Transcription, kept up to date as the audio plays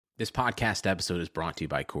This podcast episode is brought to you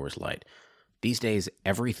by Coors Light. These days,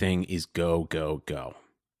 everything is go, go, go.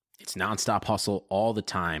 It's nonstop hustle all the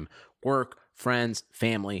time. Work, friends,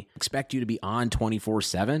 family expect you to be on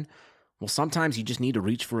 24/7. Well, sometimes you just need to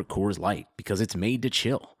reach for a Coors Light because it's made to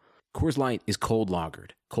chill. Coors Light is cold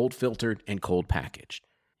lagered, cold filtered, and cold packaged.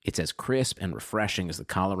 It's as crisp and refreshing as the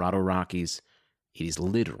Colorado Rockies. It is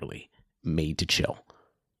literally made to chill.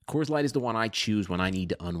 Coors Light is the one I choose when I need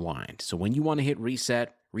to unwind. So when you want to hit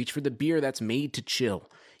reset, reach for the beer that's made to chill.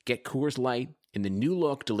 Get Coors Light in the new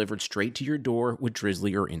look delivered straight to your door with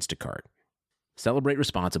Drizzly or Instacart. Celebrate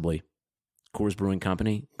responsibly. Coors Brewing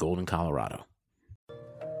Company, Golden, Colorado.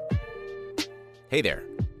 Hey there.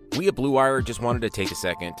 We at Blue Wire just wanted to take a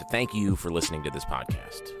second to thank you for listening to this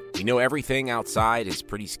podcast. We know everything outside is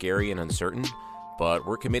pretty scary and uncertain, but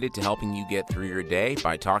we're committed to helping you get through your day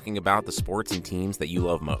by talking about the sports and teams that you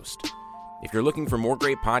love most. If you're looking for more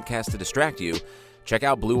great podcasts to distract you, check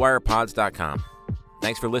out BlueWirePods.com.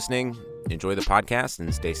 Thanks for listening. Enjoy the podcast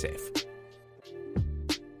and stay safe.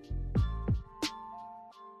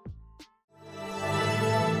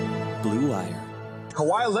 Blue Wire.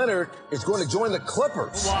 Kawhi Leonard is going to join the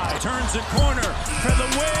Clippers. Kawhi turns the corner for the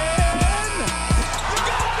win. You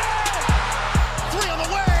got it! 3 on the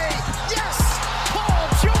way. Yes! Paul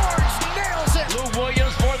George nails it. Lou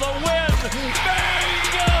Williams for the win. Bingo!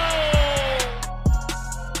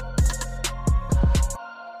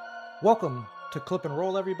 Welcome to Clip and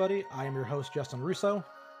Roll, everybody. I am your host, Justin Russo.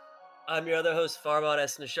 I'm your other host, Farbod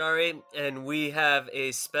Esnashari, and we have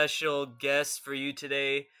a special guest for you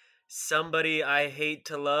today. Somebody I hate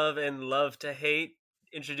to love and love to hate.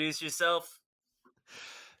 Introduce yourself.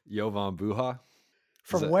 Jovan Buha.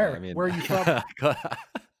 From where? Where are you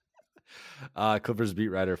from? Clippers beat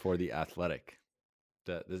writer for The Athletic.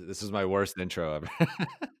 This is my worst intro ever.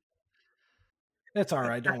 It's all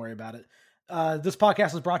right. Don't worry about it. This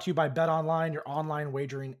podcast is brought to you by Bet Online, your online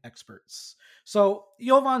wagering experts. So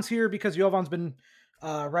Jovan's here because Jovan's been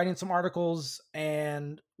writing some articles,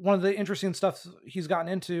 and one of the interesting stuff he's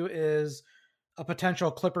gotten into is a potential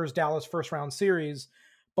Clippers-Dallas first-round series.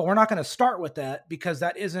 But we're not going to start with that because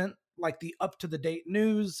that isn't like the up-to-the-date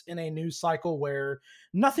news in a news cycle where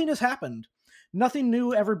nothing has happened. Nothing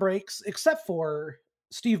new ever breaks, except for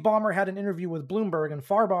Steve Ballmer had an interview with Bloomberg, and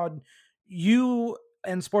Farbod, you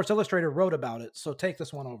and Sports Illustrated wrote about it. So take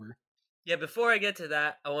this one over. Yeah, before I get to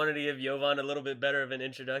that, I wanted to give Jovan a little bit better of an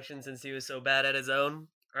introduction since he was so bad at his own.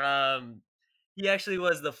 He actually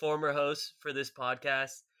was the former host for this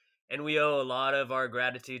podcast, and we owe a lot of our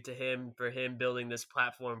gratitude to him for him building this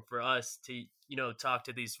platform for us to, talk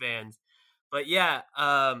to these fans. But yeah,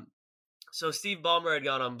 so Steve Ballmer had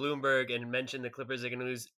gone on Bloomberg and mentioned the Clippers are going to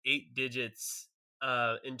lose 8 digits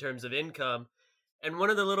in terms of income. And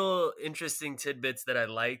one of the little interesting tidbits that I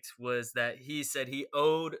liked was that he said he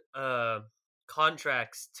owed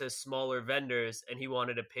contracts to smaller vendors and he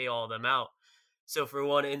wanted to pay all them out. So for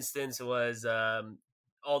one instance was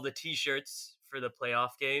all the T-shirts for the playoff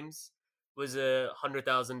games was a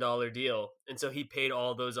 $100,000 deal. And so he paid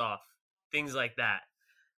all those off, things like that.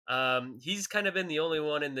 He's kind of been the only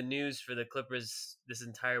one in the news for the Clippers this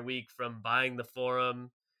entire week, from buying the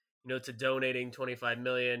Forum, to donating $25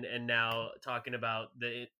 million, and now talking about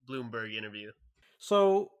the Bloomberg interview.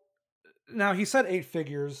 So now he said 8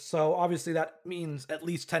 figures, so obviously that means at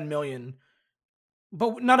least 10 million.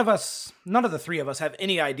 But none of the three of us have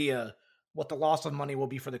any idea what the loss of money will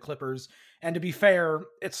be for the Clippers. And to be fair,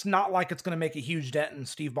 it's not like it's going to make a huge dent in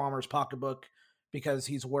Steve Ballmer's pocketbook because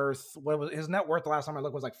he's worth, what was his net worth the last time I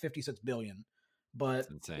looked was like 56 billion. But,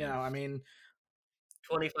 25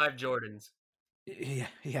 Jordans.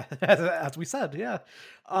 Yeah, as we said, yeah.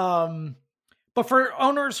 But for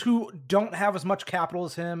owners who don't have as much capital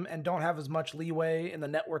as him and don't have as much leeway in the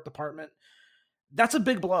net worth department, that's a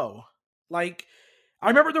big blow. Like, I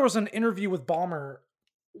remember there was an interview with Ballmer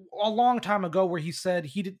a long time ago where he said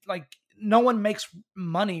no one makes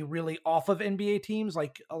money really off of NBA teams.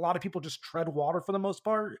 Like, a lot of people just tread water for the most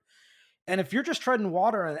part. And if you're just treading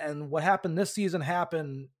water and what happened this season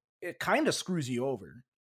happened, it kind of screws you over.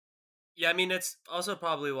 Yeah, I mean, it's also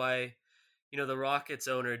probably why, the Rockets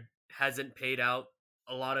owner hasn't paid out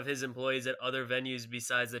a lot of his employees at other venues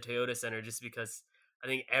besides the Toyota Center, just because I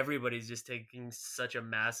think everybody's just taking such a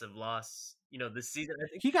massive loss, this season. I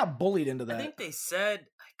think he got bullied into that. I think they said,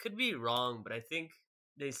 I could be wrong, but I think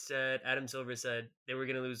they said, Adam Silver said they were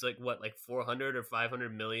going to lose like 400 or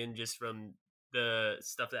 500 million just from the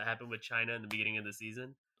stuff that happened with China in the beginning of the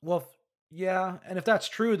season. Well, yeah. And if that's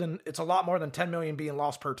true, then it's a lot more than 10 million being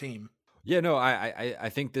lost per team. Yeah, no,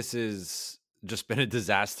 I think this is just been a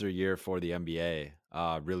disaster year for the NBA,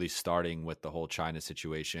 really starting with the whole China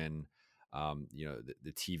situation.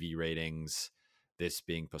 The TV ratings, this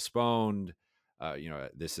being postponed,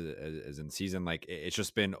 this is in season. Like it's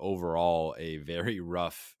just been overall a very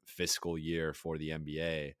rough fiscal year for the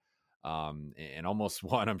NBA, and almost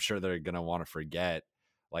one I'm sure they're gonna want to forget.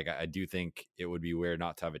 Like I do think it would be weird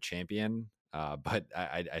not to have a champion, but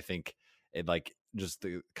I think it, like, just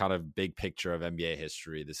the kind of big picture of NBA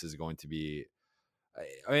history, this is going to be,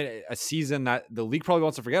 I mean, a season that the league probably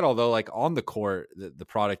wants to forget. Although, like, on the court, the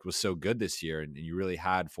product was so good this year, and you really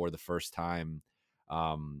had, for the first time,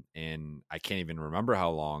 and I can't even remember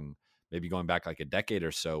how long, maybe going back like a decade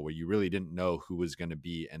or so, where you really didn't know who was going to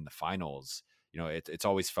be in the finals. It's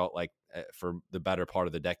always felt like, for the better part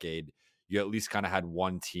of the decade, you at least kind of had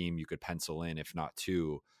one team you could pencil in, if not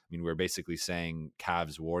two. I mean, we're basically saying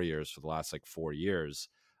Cavs Warriors for the last like 4 years,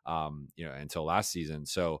 until last season.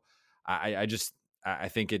 So I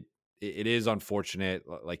think it is unfortunate.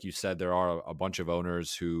 Like you said, there are a bunch of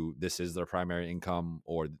owners who this is their primary income,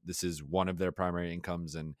 or this is one of their primary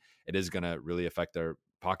incomes, and it is going to really affect their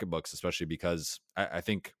pocketbooks, especially because I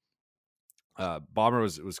think Ballmer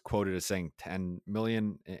was quoted as saying 10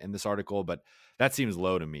 million in this article, but that seems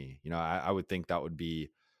low to me. I would think that would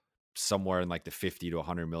be somewhere in like the 50 to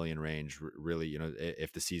 100 million range, really,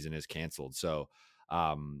 if the season is canceled. So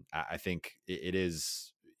I think it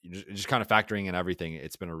is just kind of factoring in everything.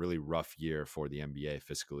 It's been a really rough year for the NBA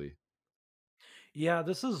fiscally. Yeah,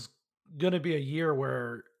 this is going to be a year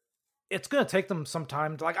where it's going to take them some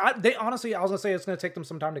time to, I was going to say it's going to take them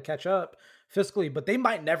some time to catch up fiscally, but they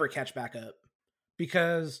might never catch back up,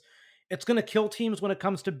 because it's going to kill teams when it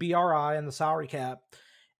comes to BRI and the salary cap.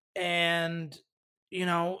 And,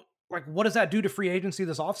 like, what does that do to free agency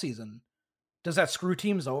this offseason? Does that screw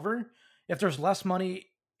teams over? If there's less money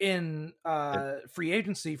in free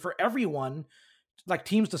agency for everyone, like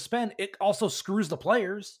teams to spend, it also screws the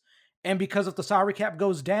players. And because if the salary cap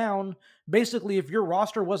goes down, basically, if your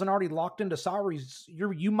roster wasn't already locked into salaries,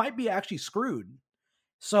 you might be actually screwed.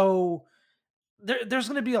 So there's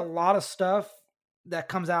going to be a lot of stuff that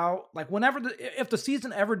comes out. Like, if the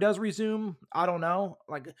season ever does resume, I don't know.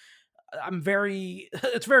 Like,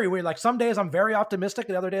 it's very weird. Like, some days I'm very optimistic,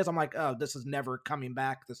 and other days I'm like, oh, this is never coming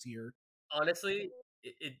back this year. Honestly,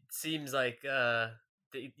 it seems like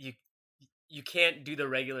you can't do the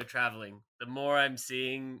regular traveling. The more I'm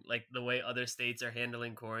seeing, like, the way other states are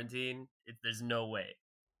handling quarantine, there's no way.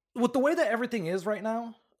 With the way that everything is right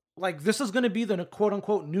now, like, this is going to be the quote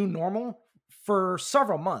unquote new normal for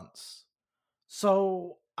several months.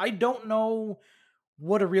 So I don't know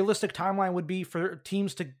what a realistic timeline would be for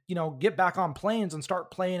teams to, get back on planes and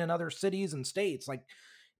start playing in other cities and states. Like,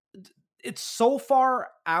 it's so far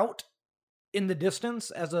out in the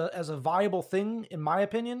distance as a viable thing, in my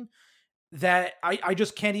opinion, that I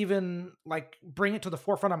just can't even, like, bring it to the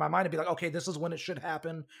forefront of my mind and be like, okay, this is when it should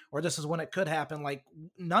happen, or this is when it could happen. Like,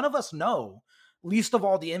 none of us know, least of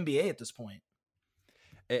all the NBA at this point.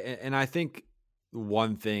 And I think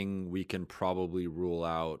one thing we can probably rule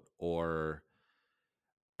out, or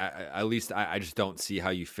at least I just don't see how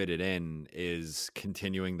you fit it in, is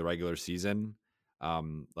continuing the regular season.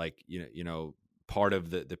 Part of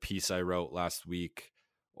the piece I wrote last week,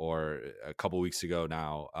 or a couple weeks ago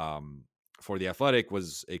now, for The Athletic,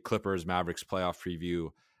 was a Clippers Mavericks playoff preview,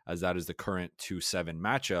 as that is the current 2-7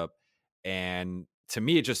 matchup. And to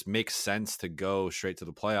me, it just makes sense to go straight to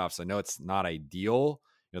the playoffs. I know it's not ideal.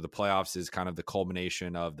 The playoffs is kind of the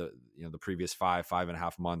culmination of the previous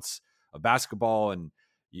 5.5 months of basketball, and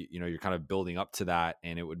you're kind of building up to that.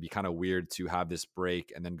 And it would be kind of weird to have this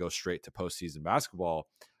break and then go straight to postseason basketball.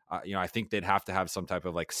 I think they'd have to have some type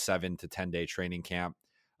of like 7 to 10 day training camp,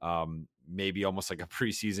 maybe almost like a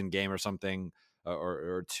preseason game or something,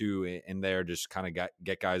 or two in there, just kind of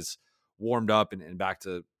get guys warmed up and back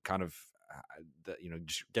to kind of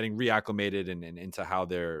just getting reacclimated and into how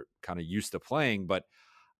they're kind of used to playing. But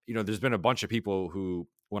there's been a bunch of people who,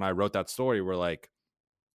 when I wrote that story, were like,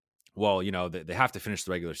 well, they have to finish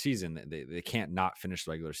the regular season. They can't not finish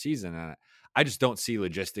the regular season. And I just don't see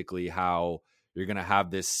logistically how you're going to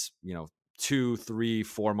have this, 2, 3,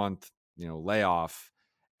 4 month, layoff,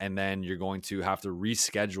 and then you're going to have to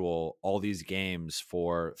reschedule all these games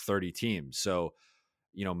for 30 teams. So,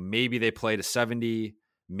 maybe they play to 70,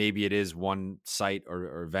 maybe it is one site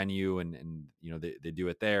or venue, and they do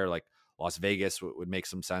it there. Like Las Vegas would make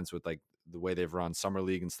some sense with like the way they've run summer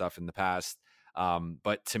league and stuff in the past.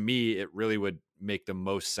 But to me, it really would make the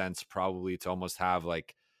most sense probably to almost have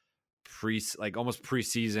like almost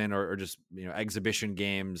preseason or just exhibition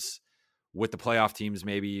games with the playoff teams,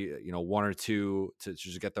 maybe 1 or 2 to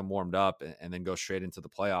just get them warmed up, and then go straight into the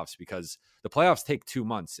playoffs, because the playoffs take 2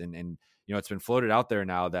 months, and it's been floated out there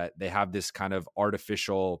now that they have this kind of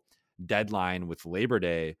artificial deadline with Labor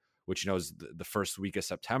Day, which, is the first week of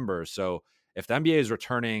September. So if the NBA is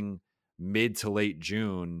returning mid to late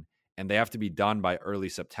June and they have to be done by early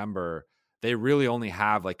September, they really only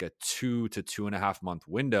have like a 2 to 2.5 month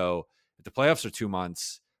window. If the playoffs are 2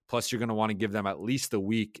 months, plus you're going to want to give them at least a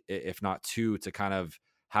week, if not 2, to kind of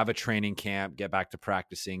have a training camp, get back to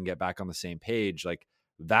practicing, get back on the same page. Like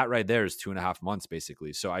that right there is 2.5 months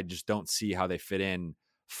basically. So I just don't see how they fit in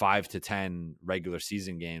 5 to 10 regular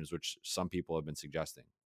season games, which some people have been suggesting.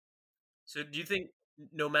 So do you think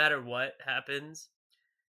no matter what happens,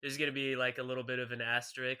 there's going to be like a little bit of an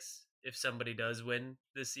asterisk if somebody does win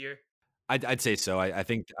this year? I'd say so. I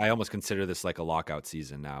think I almost consider this like a lockout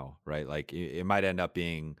season now, right? Like it might end up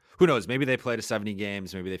being, who knows, maybe they play to 70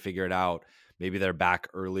 games, maybe they figure it out. Maybe they're back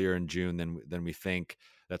earlier in June than we think.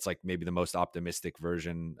 That's like maybe the most optimistic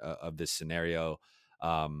version of this scenario.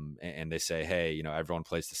 And they say, hey, everyone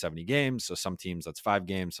plays to 70 games. So some teams that's 5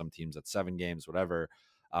 games, some teams that's 7 games, whatever.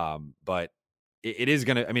 But it is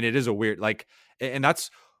going to, it is a weird, like, and that's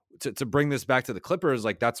to bring this back to the Clippers.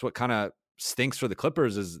 Like that's what kind of stinks for the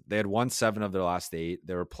Clippers is they had won 7 of their last 8.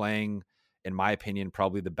 They were playing, in my opinion,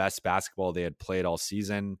 probably the best basketball they had played all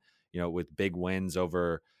season, with big wins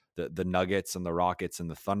over the Nuggets and the Rockets and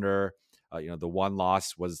the Thunder. The one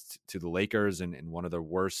loss was to the Lakers and one of their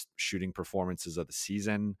worst shooting performances of the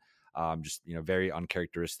season. Just, very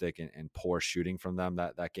uncharacteristic and poor shooting from them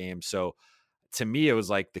that game. So to me, it was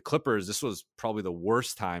like the Clippers, this was probably the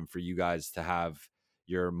worst time for you guys to have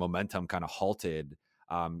your momentum kind of halted.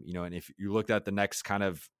 And if you looked at the next kind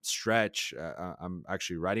of stretch, I'm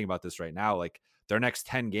actually writing about this right now, like their next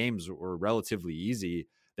 10 games were relatively easy.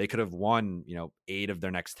 They could have won, 8 of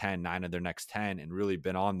their next 10, 9 of their next 10, and really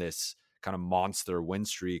been on this kind of monster win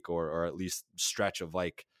streak or at least stretch of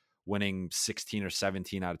like winning 16 or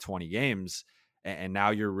 17 out of 20 games. And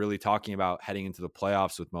now you're really talking about heading into the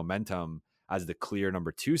playoffs with momentum as the clear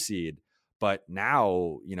number 2 seed. But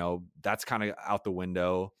now, that's kind of out the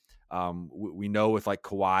window. We know with like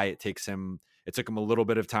Kawhi, it took him a little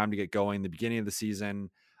bit of time to get going in the beginning of the season,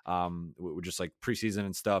 with just like preseason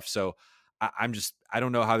and stuff. So I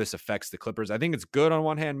don't know how this affects the Clippers. I think it's good on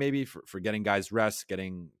one hand, maybe for getting guys rest,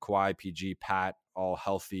 getting Kawhi, PG, Pat all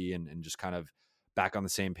healthy and just kind of back on the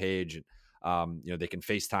same page. They can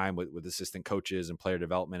FaceTime with assistant coaches and player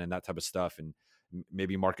development and that type of stuff. And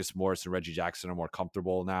maybe Marcus Morris and Reggie Jackson are more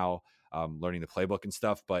comfortable now, learning the playbook and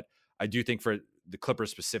stuff. But I do think for the Clippers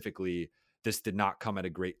specifically, this did not come at a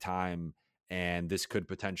great time, and this could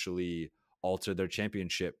potentially alter their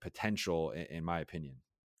championship potential, in my opinion.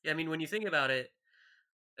 Yeah, when you think about it,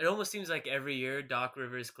 it almost seems like every year Doc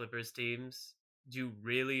Rivers Clippers teams do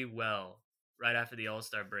really well right after the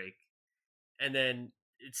All-Star break. And then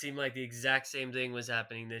it seemed like the exact same thing was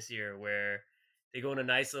happening this year where they go on a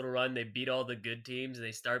nice little run, they beat all the good teams, and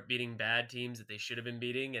they start beating bad teams that they should have been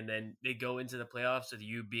beating, and then they go into the playoffs with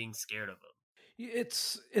you being scared of them.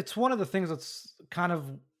 It's one of the things that's kind of,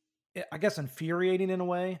 I guess, infuriating in a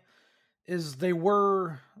way, is they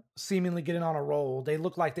were seemingly getting on a roll. They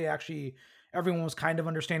looked like everyone was kind of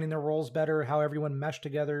understanding their roles better, how everyone meshed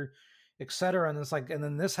together, etc. And it's like, and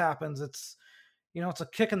then this happens. It's, it's a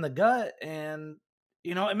kick in the gut, and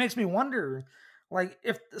it makes me wonder, like,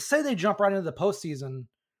 if say they jump right into the postseason,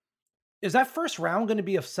 is that first round going to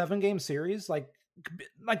be a 7-game series? Like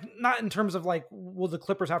not in terms of like, will the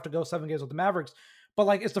Clippers have to go 7 games with the Mavericks? But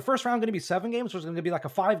like, is the first round going to be 7 games, or is it going to be like a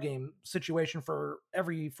 5-game situation for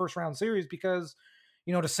every first round series? Because,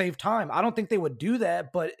 to save time. I don't think they would do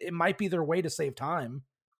that, but it might be their way to save time.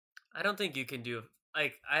 I don't think you can do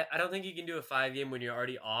I don't think you can do a 5-game when you're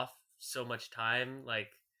already off so much time. Like,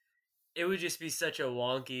 it would just be such a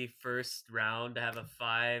wonky first round to have a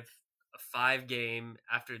 5-game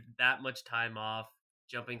after that much time off,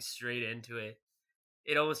 jumping straight into it.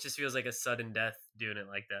 It almost just feels like a sudden death doing it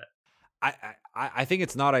like that. I think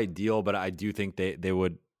it's not ideal, but I do think they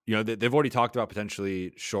would, they've already talked about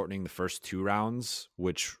potentially shortening the first 2 rounds,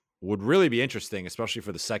 which would really be interesting, especially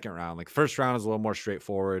for the second round. Like, first round is a little more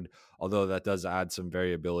straightforward, although that does add some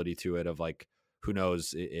variability to it of like, who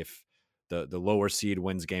knows if the lower seed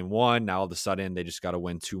wins game 1, now all of a sudden they just got to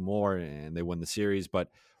win 2 more and they win the series. But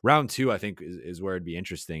round 2, I think is where it'd be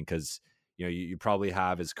interesting, because, you probably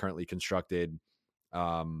have, as currently constructed,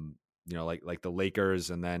 like the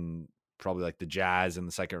Lakers, and then probably like the Jazz in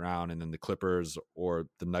the second round, and then the Clippers or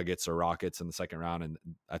the Nuggets or Rockets in the second round. And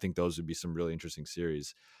I think those would be some really interesting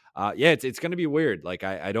series. It's going to be weird. Like,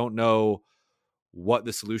 I don't know what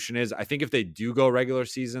the solution is. I think if they do go regular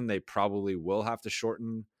season, they probably will have to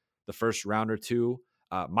shorten the first round or 2.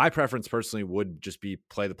 My preference personally would just be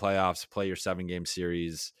play the playoffs, play your 7-game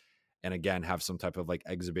series, and again, have some type of like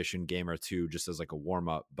exhibition game or 2 just as like a warm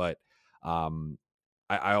up. But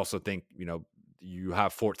I also think, you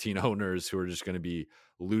have 14 owners who are just going to be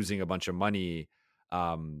losing a bunch of money,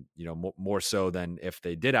 more so than if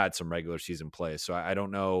they did add some regular season play. So I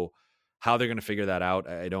don't know how they're going to figure that out.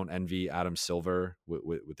 I don't envy Adam Silver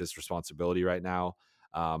with this responsibility right now.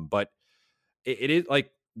 But it is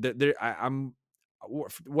like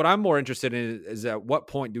what I'm more interested in is at what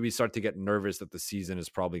point do we start to get nervous that the season is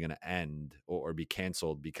probably going to end or be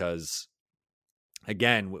canceled? Because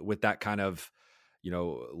again, with that kind of,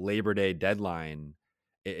 Labor Day deadline,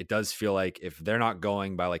 it does feel like if they're not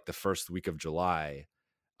going by like the first week of July,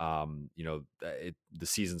 the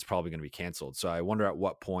season's probably going to be canceled. So I wonder at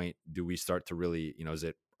what point do we start to really, is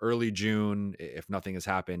it early June? If nothing has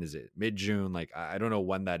happened, is it mid-June? Like, I don't know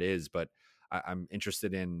when that is, but I'm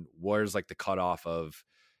interested in where's like the cutoff of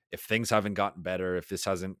if things haven't gotten better, if this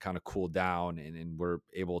hasn't kind of cooled down and we're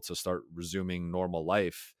able to start resuming normal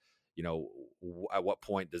life, at what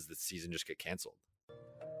point does the season just get canceled?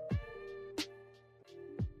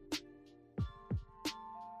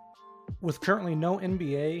 With currently no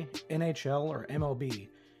NBA, NHL, or MLB,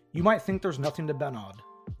 you might think there's nothing to bet on.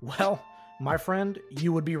 Well, my friend,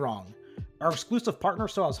 you would be wrong. Our exclusive partner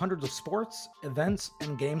still has hundreds of sports, events,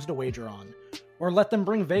 and games to wager on. Or let them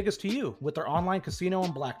bring Vegas to you with their online casino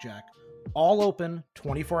and blackjack. All open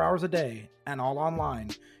 24 hours a day and all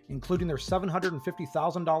online, including their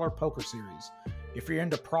 $750,000 poker series. If you're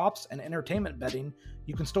into props and entertainment betting,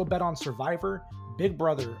 you can still bet on Survivor, Big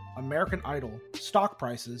Brother, American Idol, stock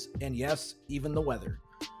prices, and yes, even the weather.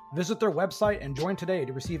 Visit their website and join today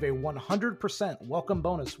to receive a 100% welcome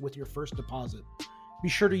bonus with your first deposit. Be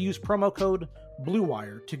sure to use promo code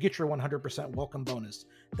BLUEWIRE to get your 100% welcome bonus.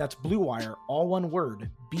 That's BLUEWIRE, all one word,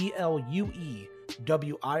 BLUEWIRE,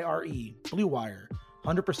 BLUEWIRE.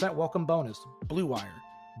 100% welcome bonus, BLUEWIRE.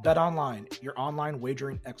 Bet online, your online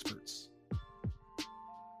wagering experts.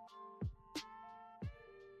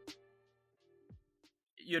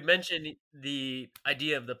 You had mentioned the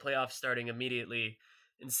idea of the playoffs starting immediately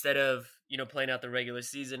instead of, playing out the regular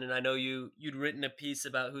season. And I know you'd written a piece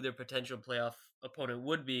about who their potential playoff opponent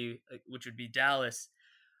would be, which would be Dallas.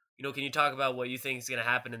 Can you talk about what you think is going to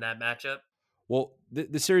happen in that matchup? Well,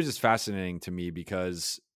 the series is fascinating to me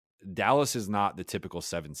because Dallas is not the typical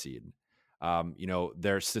 7 seed.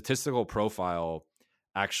 Their statistical profile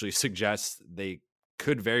actually suggests they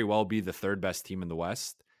could very well be the third best team in the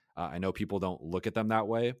West. I know people don't look at them that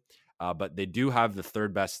way, but they do have the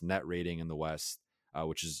third best net rating in the West,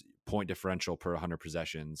 which is point differential per 100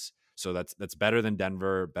 possessions. So that's better than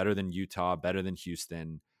Denver, better than Utah, better than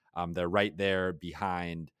Houston. They're right there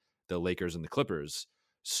behind the Lakers and the Clippers.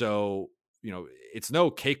 So, it's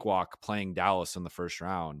no cakewalk playing Dallas in the first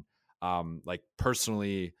round.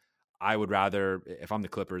 Personally, I would rather, if I'm the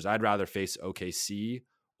Clippers, I'd rather face OKC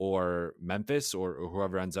or Memphis or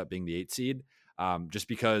whoever ends up being the 8 seed. Just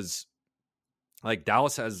because like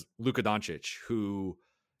Dallas has Luka Doncic, who,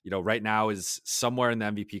 right now is somewhere in the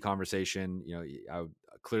MVP conversation. I would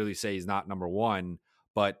clearly say he's not number 1,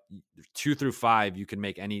 but 2 through 5, you can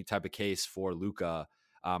make any type of case for Luka.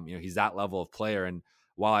 He's that level of player. And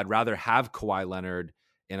while I'd rather have Kawhi Leonard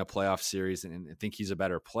in a playoff series and think he's a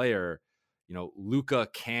better player, Luka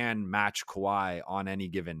can match Kawhi on any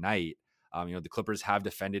given night. The Clippers have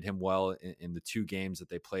defended him well in the 2 games that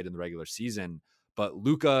they played in the regular season. But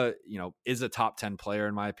Luka, is a top 10 player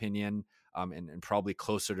in my opinion, and probably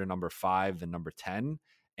closer to number 5 than number 10.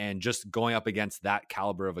 And just going up against that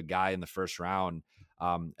caliber of a guy in the first round,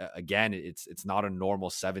 again, it's not a normal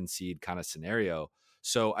 7 seed kind of scenario.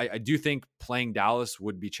 So I do think playing Dallas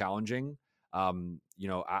would be challenging.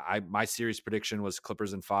 My series prediction was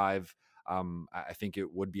Clippers in 5. I think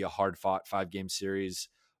it would be a hard fought 5-game series,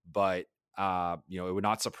 but it would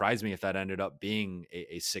not surprise me if that ended up being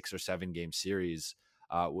a 6 or 7 game series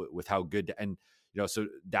with how good. And, so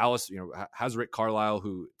Dallas, has Rick Carlisle,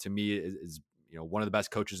 who to me is one of the best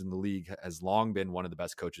coaches in the league, has long been one of the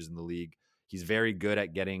best coaches in the league. He's very good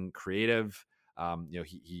at getting creative.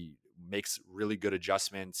 He makes really good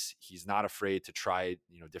adjustments. He's not afraid to try,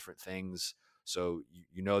 different things. So,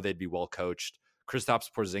 they'd be well coached.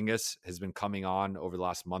 Kristaps Porzingis has been coming on over the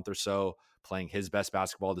last month or so, playing his best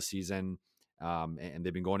basketball this season. And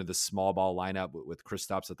they've been going to the small ball lineup with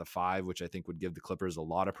Kristaps at the 5, which I think would give the Clippers a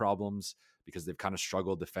lot of problems because they've kind of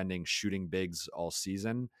struggled defending shooting bigs all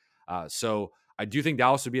season. So I do think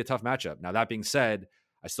Dallas would be a tough matchup. Now, that being said,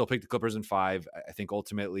 I still pick the Clippers in 5. I think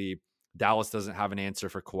ultimately Dallas doesn't have an answer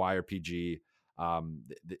for Kawhi or PG.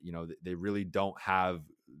 They really don't have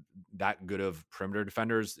that good of perimeter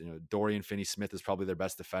defenders. Dorian Finney-Smith is probably their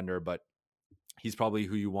best defender, but he's probably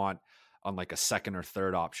who you want on like a second or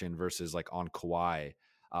third option versus like on Kawhi.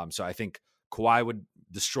 So I think Kawhi would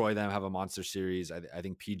destroy them, have a monster series. I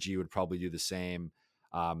think PG would probably do the same.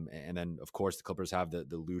 And then, of course, the Clippers have the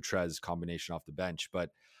Lou Trez combination off the bench. But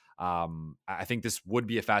I think this would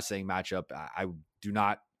be a fascinating matchup. I do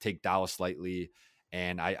not take Dallas lightly,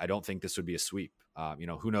 and I don't think this would be a sweep.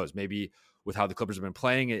 Who knows? Maybe with how the Clippers have been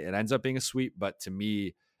playing, it ends up being a sweep. But to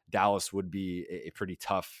me, Dallas would be a pretty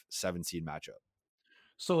tough 7-seed matchup.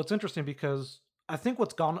 So it's interesting because I think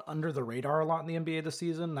what's gone under the radar a lot in the NBA this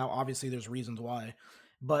season, now obviously there's reasons why,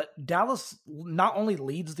 but Dallas not only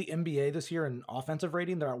leads the NBA this year in offensive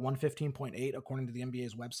rating, they're at 115.8 according to the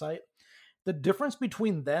NBA's website. The difference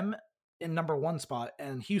between them in number 1 spot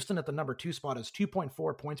and Houston at the number 2 spot is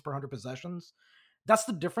 2.4 points per 100 possessions. That's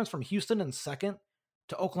the difference from Houston in 2nd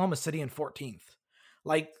to Oklahoma City in 14th.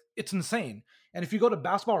 Like, it's insane. And if you go to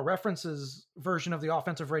Basketball Reference's version of the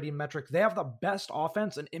offensive rating metric, they have the best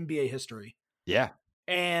offense in NBA history. Yeah.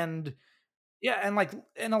 And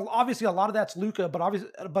obviously a lot of that's Luka,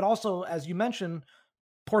 but also, as you mentioned,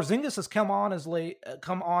 Porzingis has come on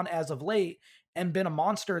as of late and been a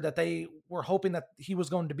monster that they were hoping that he was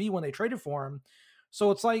going to be when they traded for him.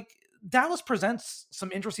 So it's like Dallas presents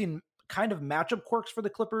some interesting kind of matchup quirks for the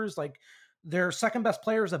Clippers. Like, their second best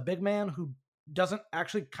player is a big man who doesn't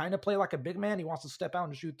actually kind of play like a big man. He wants to step out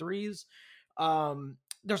and shoot threes.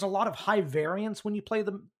 There's a lot of high variance when you play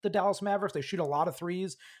the Dallas Mavericks. They shoot a lot of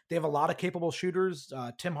threes. They have a lot of capable shooters.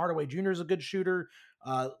 Tim Hardaway Jr. is a good shooter.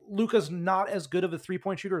 Luka's not as good of a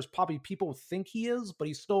 3-point shooter as probably people think he is, but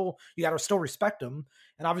you got to still respect him.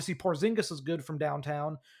 And obviously Porzingis is good from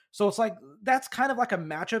downtown. So it's like, that's kind of like a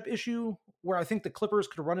matchup issue where I think the Clippers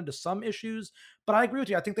could run into some issues, but I agree with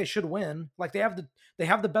you. I think they should win. Like, they have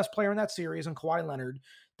the best player in that series in Kawhi Leonard.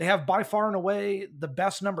 They have by far and away the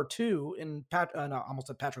best number 2 in almost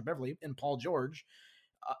said Patrick Beverley, in Paul George.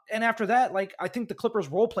 And after that, like, I think the Clippers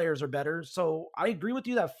role players are better. So I agree with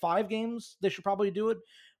you that 5 games, they should probably do it,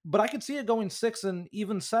 but I could see it going 6 and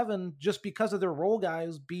even 7 just because of their role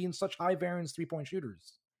guys being such high variance 3-point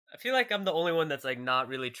shooters. I feel like I'm the only one that's like not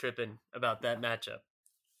really tripping about that matchup.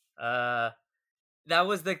 That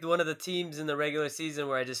was like one of the teams in the regular season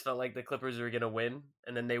where I just felt like the Clippers were going to win,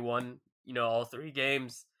 and then they won, all 3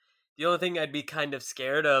 games. The only thing I'd be kind of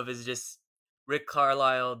scared of is just Rick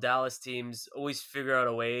Carlisle, Dallas teams always figure out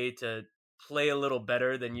a way to play a little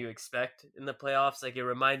better than you expect in the playoffs. Like, it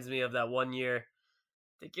reminds me of that one year,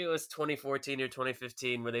 I think it was 2014 or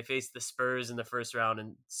 2015, where they faced the Spurs in the first round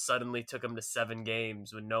and suddenly took them to 7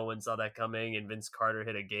 games when no one saw that coming, and Vince Carter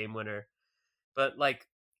hit a game winner. But like,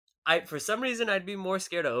 for some reason, I'd be more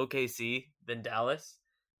scared of OKC than Dallas,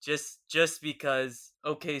 just because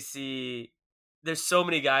OKC, there's so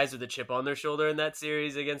many guys with a chip on their shoulder in that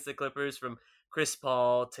series against the Clippers, from Chris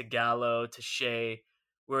Paul to Gallo to Shea,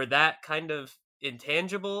 where that kind of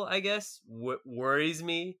intangible, I guess, worries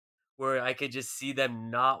me, where I could just see them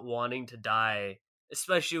not wanting to die,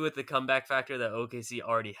 especially with the comeback factor that OKC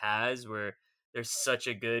already has, where they're such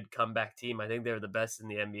a good comeback team. I think they're the best in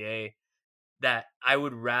the NBA, that I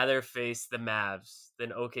would rather face the Mavs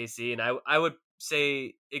than OKC. And I would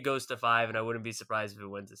say it goes to 5, and I wouldn't be surprised if it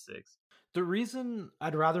went to 6. The reason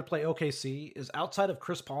I'd rather play OKC is outside of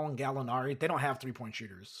Chris Paul and Gallinari, they don't have 3-point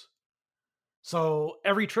shooters. So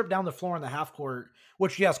every trip down the floor in the half court,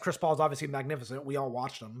 which, yes, Chris Paul is obviously magnificent. We all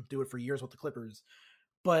watched him do it for years with the Clippers.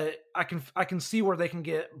 But I can see where they can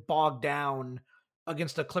get bogged down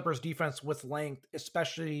against the Clippers defense with length,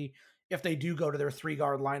 especially if they do go to their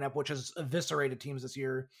 3-guard lineup, which has eviscerated teams this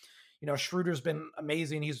year. Schroeder's been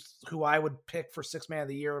amazing. He's who I would pick for 6th man of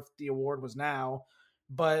the year if the award was now.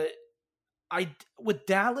 But with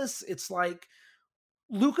Dallas, it's like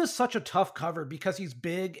Luka's such a tough cover because he's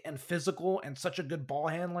big and physical and such a good ball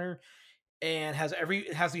handler, and has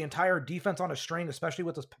the entire defense on a string, especially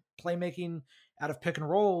with his playmaking out of pick and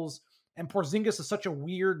rolls. And Porzingis is such a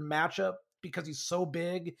weird matchup because he's so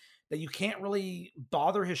big that you can't really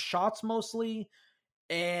bother his shots mostly.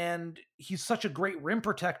 And he's such a great rim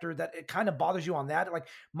protector that it kind of bothers you on that. Like,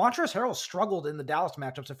 Montrezl Harrell struggled in the Dallas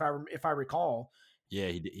matchups, if I recall. Yeah,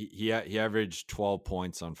 he averaged 12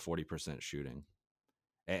 points on 40% shooting.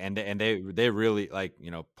 And they really, like,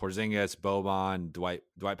 Porzingis, Boban,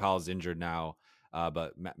 Dwight Powell's injured now,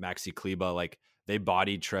 but Maxi Kleber, like, they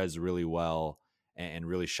bodied Trez really well and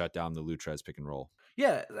really shut down the Lou Trez pick and roll.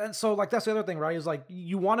 Yeah, and so, like, that's the other thing, right? Is like,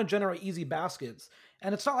 you want to generate easy baskets,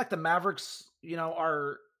 and it's not like the Mavericks,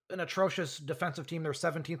 are an atrocious defensive team. They're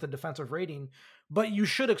 17th in defensive rating, but you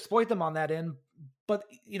should exploit them on that end. But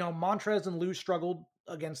Montrez and Lou struggled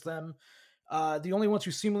against them. The only ones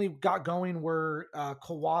who seemingly got going were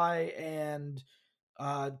Kawhi and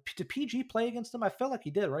did PG play against them? I felt like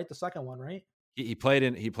he did, right? The second one, right? He played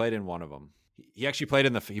in one of them. He actually played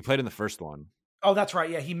in the first one. Oh, that's right.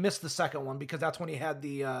 Yeah, he missed the second one because that's when he had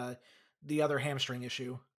the other hamstring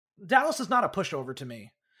issue. Dallas is not a pushover to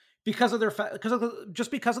me because of their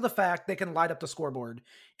because of the fact they can light up the scoreboard.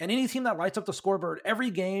 And any team that lights up the scoreboard,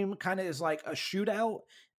 every game kind of is like a shootout,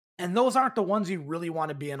 and those aren't the ones you really want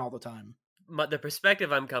to be in all the time. The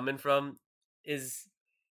perspective I'm coming from is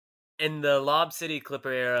in the Lob City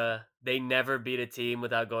Clipper era, they never beat a team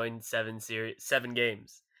without going 7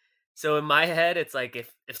 games. So in my head, it's like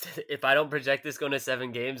if I don't project this going to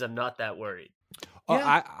 7 games, I'm not that worried.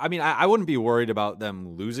 Yeah. I mean, I wouldn't be worried about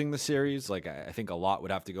them losing the series. Like, I think a lot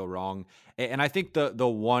would have to go wrong. And I think the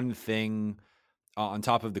one thing on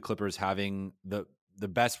top of the Clippers having the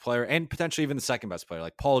best player and potentially even the second best player,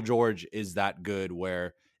 like Paul George is that good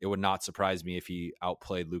where it would not surprise me if he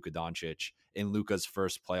outplayed Luka Doncic in Luka's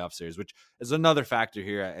first playoff series, which is another factor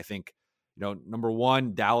here. I think, number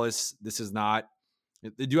one, Dallas,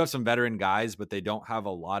 they do have some veteran guys, but they don't have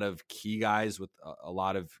a lot of key guys with a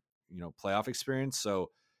lot of, playoff experience.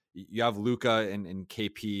 So you have Luka and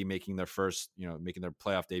KP making their first, making their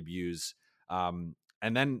playoff debuts. And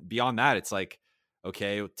then beyond that, it's like,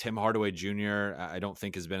 okay, Tim Hardaway Jr., I don't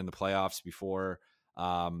think has been in the playoffs before.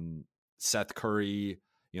 Seth Curry,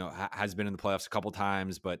 has been in the playoffs a couple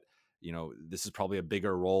times, but, this is probably a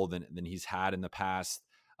bigger role than he's had in the past.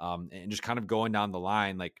 And just kind of going down the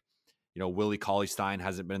line, like, Willie Cauley-Stein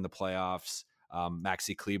hasn't been in the playoffs.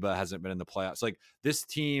 Maxi Kleber hasn't been in the playoffs. Like this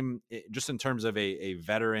team, just in terms of a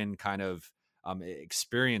veteran kind of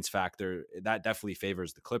experience factor, that definitely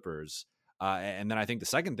favors the Clippers. And then I think the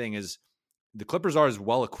second thing is the Clippers are as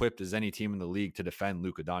well equipped as any team in the league to defend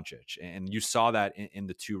Luka Doncic. And you saw that in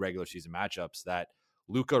the 2 regular season matchups that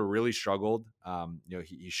Luka really struggled.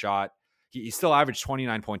 He still averaged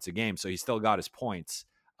 29 points a game, so he still got his points.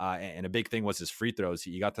 And a big thing was his free throws.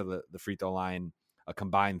 He got to the free throw line a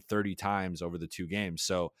combined 30 times over the 2 games.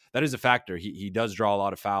 So that is a factor. He does draw a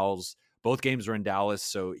lot of fouls. Both games were in Dallas,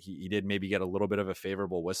 so he did maybe get a little bit of a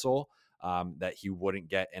favorable whistle that he wouldn't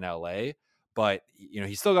get in LA. But,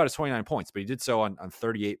 he still got his 29 points, but he did so on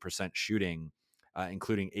 38% shooting,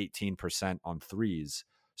 including 18% on threes.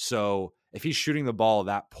 So if he's shooting the ball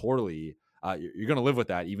that poorly, you're going to live with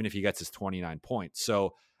that, even if he gets his 29 points.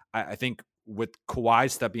 So I think with Kawhi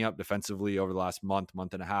stepping up defensively over the last month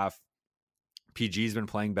and a half, PG's been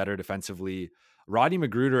playing better defensively. Rodney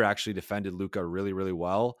McGruder actually defended Luka really, really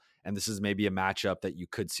well. And this is maybe a matchup that you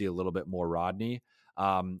could see a little bit more Rodney.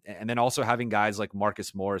 And then also having guys like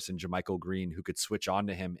Marcus Morris and JaMychal Green who could switch on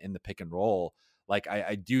to him in the pick and roll. Like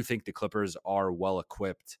I do think the Clippers are well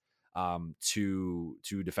equipped to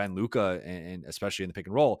defend Luka and especially in the pick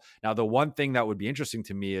and roll. Now, the one thing that would be interesting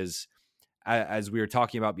to me is, as we were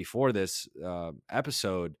talking about before this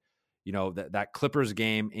episode, that Clippers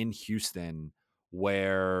game in Houston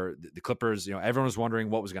where the Clippers, everyone was wondering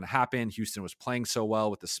what was going to happen. Houston was playing so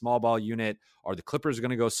well with the small ball unit. Are the Clippers going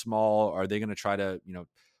to go small? Are they going to try to,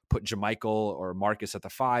 put JaMychal or Marcus at the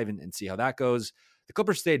 5 and see how that goes? The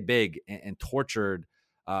Clippers stayed big and tortured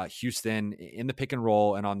Houston in the pick and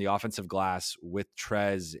roll and on the offensive glass with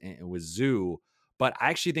Trez and with Zoo. But I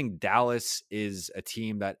actually think Dallas is a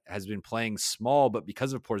team that has been playing small, but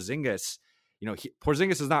because of Porzingis,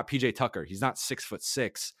 Porzingis is not PJ Tucker. He's not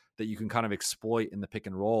 6'6" that you can kind of exploit in the pick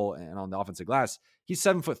and roll and on the offensive glass. He's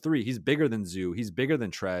 7'3". He's bigger than Zoo. He's bigger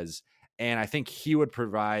than Trez. And I think he would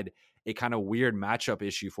provide a kind of weird matchup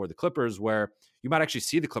issue for the Clippers where you might actually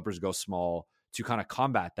see the Clippers go small to kind of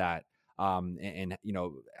combat that. And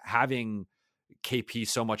having KP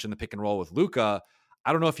so much in the pick and roll with Luka,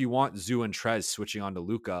 I don't know if you want Zoo and Trez switching on to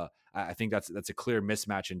Luka. I think that's a clear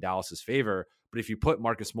mismatch in Dallas's favor. But if you put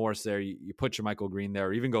Marcus Morris there, you put JaMychal Green there,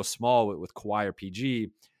 or even go small with Kawhi or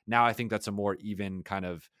PG, now I think that's a more even kind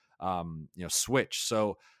of switch.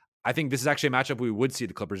 So I think this is actually a matchup we would see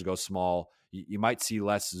the Clippers go small. You might see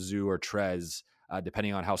less Zoo or Trez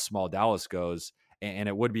depending on how small Dallas goes. And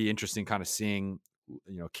it would be interesting kind of seeing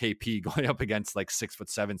KP going up against like 6'7",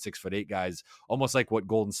 6'8" guys, almost like what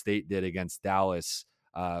Golden State did against Dallas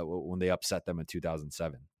when they upset them in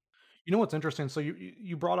 2007. You know what's interesting? So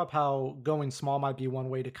you brought up how going small might be one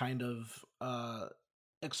way to kind of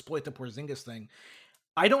exploit the Porzingis thing.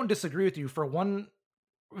 I don't disagree with you for one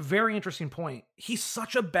very interesting point. He's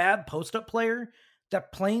such a bad post-up player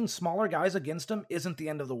that playing smaller guys against him isn't the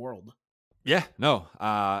end of the world. Yeah, no.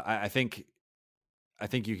 I think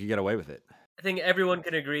you could get away with it. I think everyone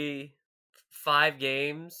can agree 5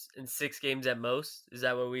 games and 6 games at most. Is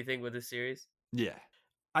that what we think with this series? Yeah.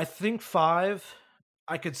 I think 5.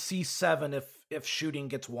 I could see 7 if shooting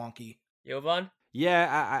gets wonky. Jovan?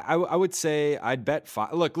 Yeah, I would say I'd bet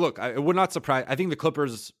 5. Look, it would not surprise. I think the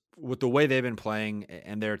Clippers with the way they've been playing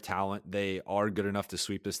and their talent, they are good enough to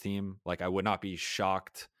sweep this team. Like, I would not be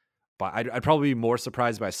shocked, but I'd probably be more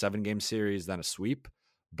surprised by a 7-game series than a sweep.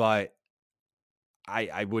 But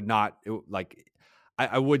I would not like.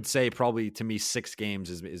 I would say probably, to me, 6 games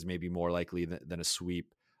is maybe more likely than a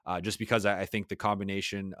sweep, just because I think the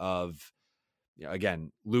combination of,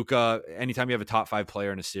 again, Luka, anytime you have a top 5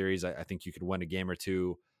 player in a series, I think you could win a game or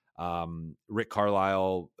two. Rick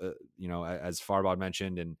Carlisle, as Farbod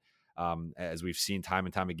mentioned, and as we've seen time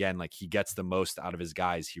and time again, like, he gets the most out of his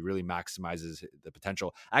guys. He really maximizes the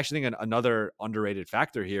potential. I actually think another underrated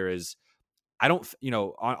factor here is, I don't,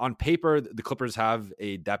 on paper, the Clippers have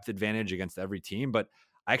a depth advantage against every team, but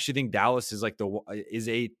I actually think Dallas is is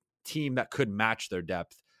a team that could match their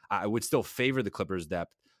depth. I would still favor the Clippers'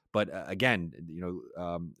 depth, but again,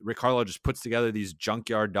 Rick Carlisle just puts together these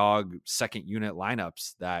junkyard dog second unit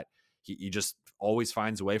lineups that he just always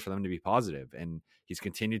finds a way for them to be positive, and he's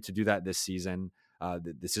continued to do that this season.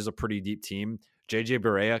 This is a pretty deep team. JJ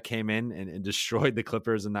Barea came in and destroyed the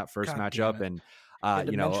Clippers in that first matchup, and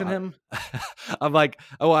mention him. I'm like,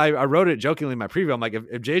 I wrote it jokingly in my preview. I'm like,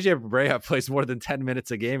 if JJ Barea plays more than 10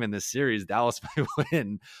 minutes a game in this series, Dallas might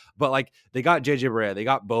win. But like, they got JJ Barea, they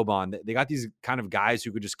got Boban, they got these kind of guys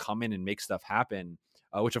who could just come in and make stuff happen,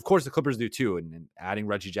 which of course the Clippers do too. And adding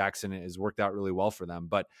Reggie Jackson has worked out really well for them.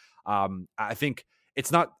 But I think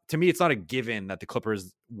it's not a given that the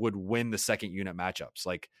Clippers would win the second unit matchups.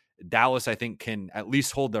 Like, Dallas, I think, can at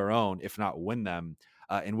least hold their own, if not win them.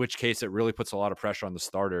 In which case, it really puts a lot of pressure on the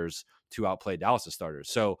starters to outplay Dallas' starters.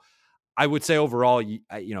 So I would say overall,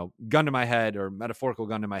 gun to my head, or metaphorical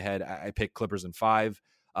gun to my head, I pick Clippers in 5.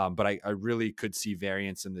 But I really could see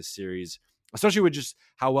variance in this series, especially with just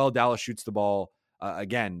how well Dallas shoots the ball.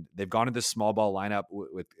 Again, they've gone to this small ball lineup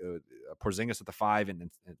with Porzingis at the 5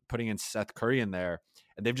 and putting in Seth Curry in there,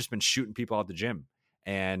 and they've just been shooting people out the gym.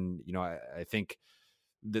 And, I think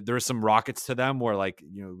there are some rockets to them where, like,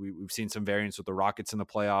 we've seen some variance with the Rockets in the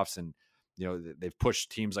playoffs, and they've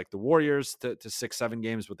pushed teams like the Warriors to 6-7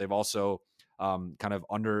 games, but they've also kind of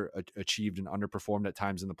underachieved and underperformed at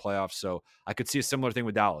times in the playoffs. So I could see a similar thing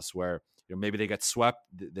with Dallas, where maybe they get swept,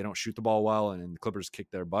 they don't shoot the ball well, and the Clippers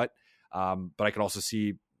kick their butt. But I could also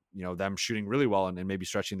see them shooting really well and maybe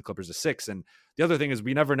stretching the Clippers to 6. And the other thing is,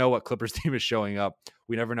 we never know what Clippers team is showing up.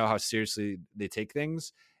 We never know how seriously they take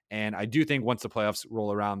things. And I do think once the playoffs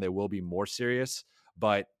roll around, they will be more serious.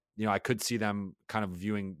 But, I could see them kind of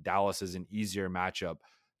viewing Dallas as an easier matchup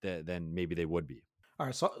than maybe they would be. All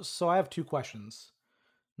right, so I have 2 questions.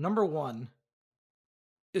 Number 1,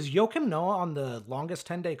 is Joakim Noah on the longest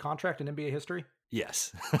 10-day contract in NBA history?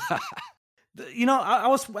 Yes. I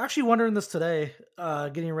was actually wondering this today,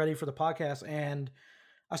 getting ready for the podcast, and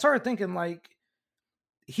I started thinking, like,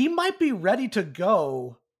 he might be ready to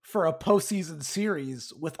go for a postseason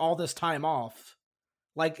series with all this time off.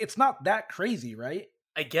 Like, it's not that crazy, right?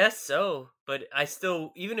 I guess so, but I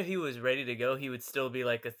still, even if he was ready to go, he would still be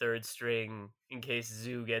like a third string in case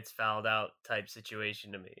Zoo gets fouled out type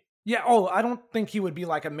situation to me. Yeah, I don't think he would be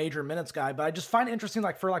like a major minutes guy, but I just find it interesting,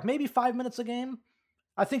 like, for like maybe 5 minutes a game,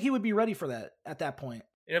 I think he would be ready for that at that point.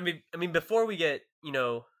 And I mean, before we get,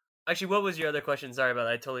 actually, what was your other question? Sorry about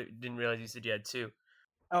that. I totally didn't realize you said you had 2.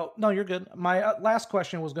 Oh, no, you're good. My last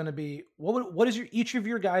question was going to be, what is each of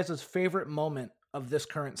your guys' favorite moment of this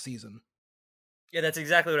current season? Yeah, that's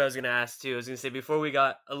exactly what I was going to ask too. I was going to say, before we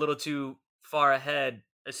got a little too far ahead,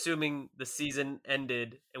 assuming the season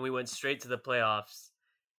ended and we went straight to the playoffs,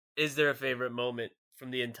 is there a favorite moment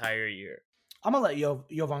from the entire year? I'm going to let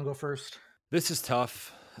Jovan go first. This is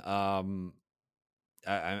tough. I'm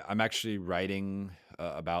actually writing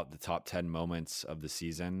about the top 10 moments of the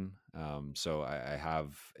season. So I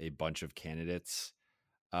have a bunch of candidates.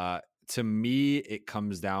 To me, it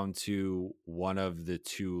comes down to one of the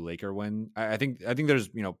 2 Laker wins. I think there's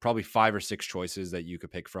probably 5 or 6 choices that you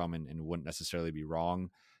could pick from and wouldn't necessarily be wrong.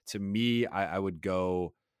 To me, I would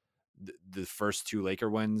go the first 2 Laker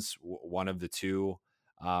wins, one of the 2.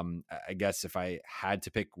 I guess if I had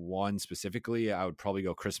to pick one specifically, I would probably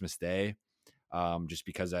go Christmas Day, just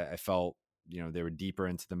because I felt they were deeper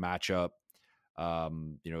into the matchup.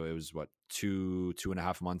 It was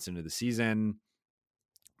 2.5 months into the season.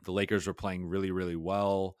 The Lakers were playing really, really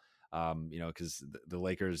well, because the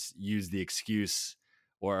Lakers used the excuse,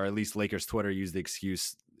 or at least Lakers Twitter used the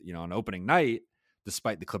excuse, on opening night,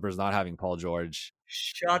 despite the Clippers not having Paul George.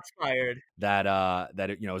 Shots fired. That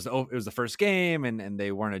it was the first game and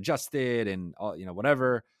they weren't adjusted and all,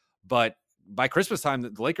 whatever. But by Christmas time,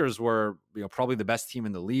 the Lakers were probably the best team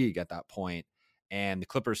in the league at that point, and the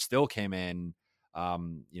Clippers still came in.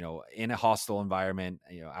 In a hostile environment,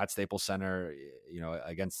 at Staples Center,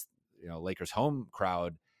 against, Lakers home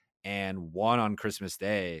crowd, and won on Christmas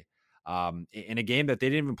Day in a game that they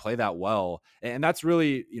didn't even play that well. And that's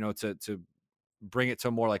really, to bring it to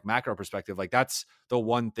a more like macro perspective, like that's the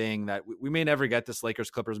one thing that we may never get this Lakers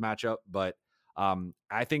Clippers matchup, but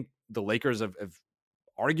I think the Lakers have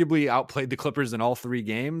arguably outplayed the Clippers in all 3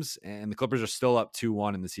 games, and the Clippers are still up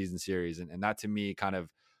 2-1 in the season series. And that to me kind of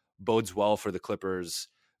bodes well for the Clippers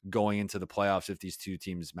going into the playoffs if these two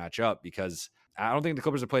teams match up, because I don't think the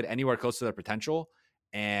Clippers have played anywhere close to their potential,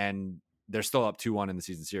 and they're still up 2-1 in the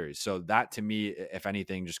season series. So that to me, if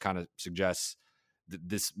anything, just kind of suggests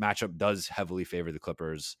this matchup does heavily favor the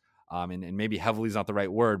Clippers. And maybe heavily is not the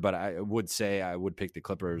right word, but I would say I would pick the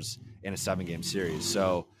Clippers in a 7-game series.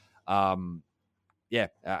 So, yeah,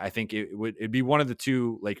 I think it'd be one of the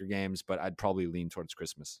 2 Laker games, but I'd probably lean towards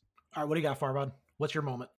Christmas. All right, what do you got, Farbod? What's your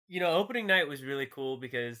moment? Opening night was really cool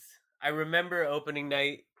because I remember opening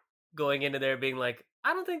night going into there being like,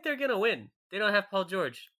 I don't think they're going to win. They don't have Paul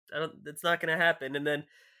George. It's not going to happen. And then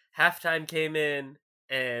halftime came in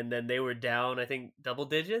and then they were down, I think, double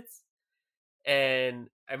digits. And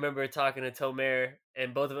I remember talking to Tomer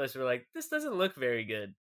and both of us were like, this doesn't look very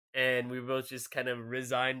good. And we both just kind of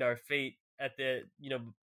resigned our fate at the,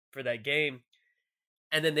 for that game.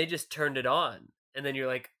 And then they just turned it on. And then you're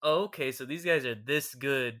like, oh, okay, so these guys are this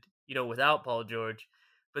good, without Paul George.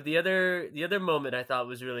 But the other moment I thought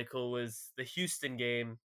was really cool was the Houston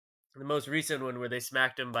game, the most recent one where they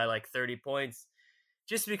smacked them by like 30 points.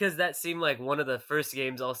 Just because that seemed like one of the first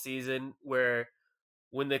games all season where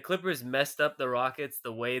when the Clippers messed up the Rockets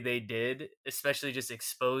the way they did, especially just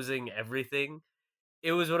exposing everything,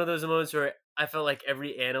 it was one of those moments where I felt like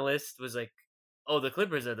every analyst was like, oh, the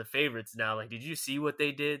Clippers are the favorites now. Like, did you see what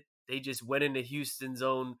they did? They just went into Houston's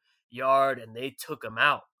own yard and they took them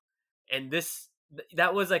out. And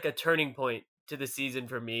that was like a turning point to the season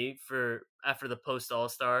for me after the post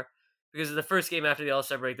All-Star, because the first game after the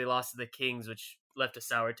All-Star break, they lost to the Kings, which left a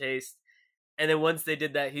sour taste. And then once they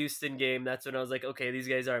did that Houston game, that's when I was like, okay, these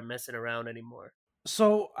guys aren't messing around anymore.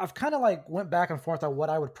 So I've kind of like went back and forth on what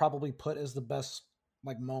I would probably put as the best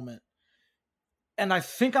like moment. And I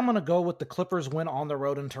think I'm going to go with the Clippers win on the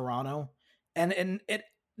road in Toronto. And it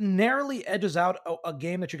narrowly edges out a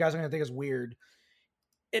game that you guys are going to think is weird.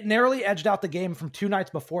 It narrowly edged out the game from 2 nights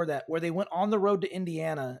before that, where they went on the road to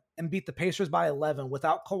Indiana and beat the Pacers by 11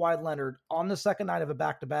 without Kawhi Leonard on the second night of a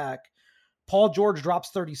back-to-back. Paul George drops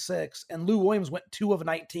 36, and Lou Williams went 2 of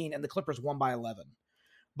 19, and the Clippers won by 11.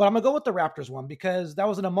 But I'm going to go with the Raptors one because that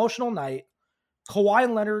was an emotional night. Kawhi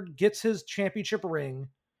Leonard gets his championship ring.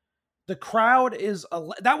 The crowd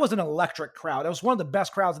that was an electric crowd. That was one of the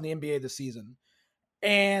best crowds in the NBA this season.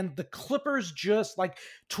 And the Clippers just, like,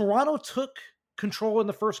 Toronto took control in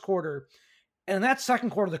the first quarter, and in that second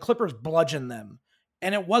quarter, the Clippers bludgeoned them.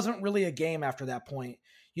 And it wasn't really a game after that point.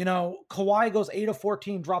 Kawhi goes 8 of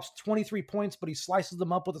 14, drops 23 points, but he slices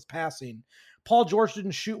them up with his passing. Paul George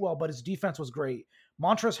didn't shoot well, but his defense was great.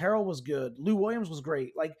 Montrezl Harrell was good. Lou Williams was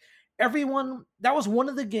great. Like, everyone, that was one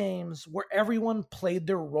of the games where everyone played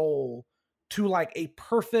their role to like a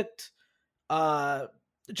perfect, it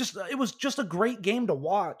was just a great game to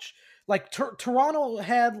watch. Like Toronto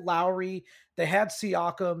had Lowry, they had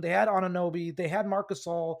Siakam, they had Anunoby, they had Marc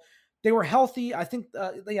Gasol. They were healthy. I think,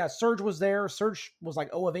 Serge was there. Serge was like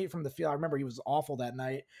 0 of 8 from the field. I remember he was awful that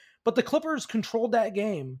night. But the Clippers controlled that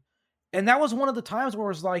game. And that was one of the times where it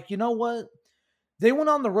was like, you know what? They went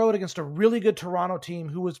on the road against a really good Toronto team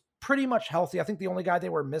who was pretty much healthy. I think the only guy they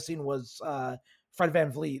were missing was Fred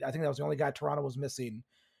VanVleet. I think that was the only guy Toronto was missing.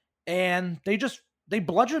 And they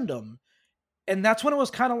bludgeoned them. And that's when it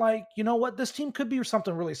was kind of like, you know what, this team could be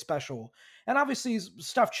something really special. And obviously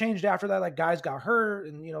stuff changed after that. Like guys got hurt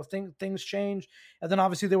and, things changed. And then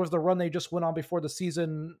obviously there was the run they just went on before the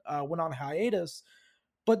season went on hiatus.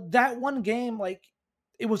 But that one game, like,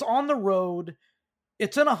 it was on the road.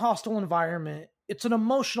 It's in a hostile environment. It's an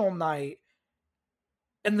emotional night.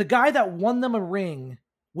 And the guy that won them a ring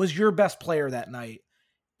was your best player that night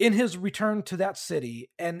in his return to that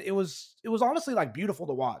city. And it was honestly like beautiful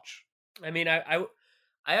to watch. I mean, I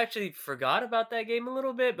actually forgot about that game a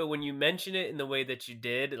little bit, but when you mention it in the way that you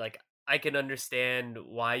did, like, I can understand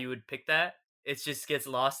why you would pick that. It just gets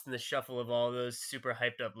lost in the shuffle of all those super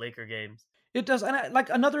hyped up Laker games. It does. And like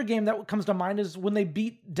another game that comes to mind is when they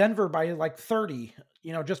beat Denver by like 30,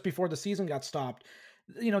 just before the season got stopped.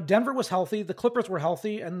 Denver was healthy, the Clippers were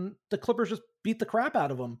healthy, and the Clippers just beat the crap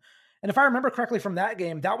out of them. And if I remember correctly from that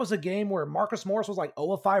game, that was a game where Marcus Morris was like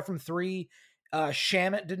 0 of 5 from 3.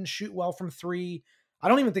 Shamet didn't shoot well from 3. I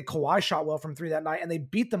don't even think Kawhi shot well from 3 that night, and they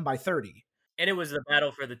beat them by 30. And it was the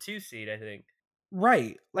battle for the 2 seed, I think.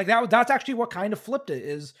 Right. Like that's actually what kind of flipped it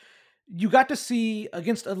is you got to see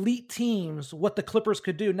against elite teams what the Clippers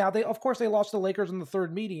could do. Now, of course, they lost the Lakers in the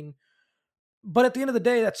third meeting, but at the end of the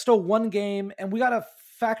day, that's still one game, and we got to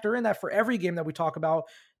factor in that for every game that we talk about,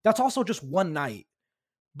 that's also just one night.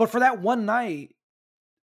 But for that one night,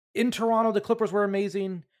 in Toronto, the Clippers were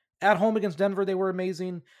amazing. At home against Denver, they were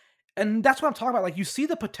amazing. And that's what I'm talking about. Like, you see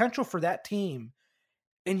the potential for that team,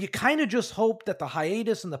 and you kind of just hope that the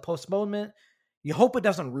hiatus and the postponement, you hope it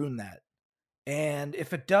doesn't ruin that. And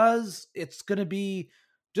if it does, it's going to be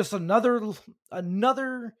just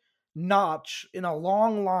another notch in a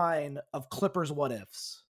long line of Clippers what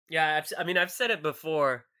ifs. Yeah, I've said it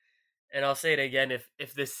before, and I'll say it again.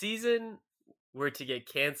 If the season were to get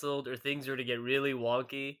canceled or things were to get really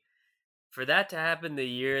wonky, for that to happen the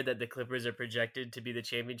year that the Clippers are projected to be the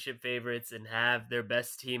championship favorites and have their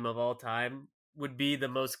best team of all time would be the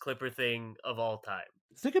most Clipper thing of all time.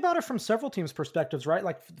 Think about it from several teams' perspectives, right?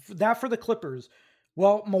 Like that for the Clippers.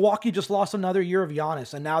 Well, Milwaukee just lost another year of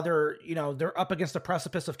Giannis, and now they're up against the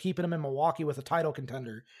precipice of keeping him in Milwaukee with a title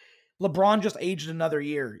contender. LeBron just aged another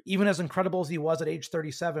year, even as incredible as he was at age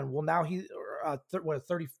 37. Well, now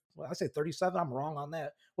 30? Well, I say 37. I'm wrong on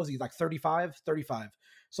that. Was he like 35? 35.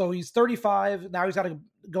 So he's 35. Now he's got to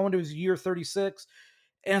go into his year 36.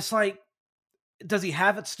 And it's like, does he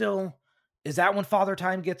have it still? Is that when Father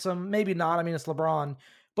Time gets him? Maybe not. I mean, it's LeBron.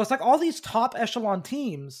 But it's like all these top echelon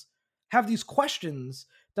teams have these questions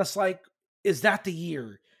that's like, is that the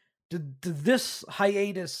year? Did this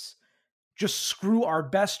hiatus just screw our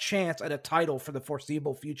best chance at a title for the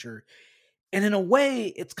foreseeable future? And in a way,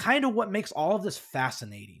 it's kind of what makes all of this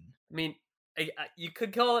fascinating. I mean, you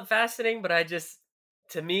could call it fascinating, but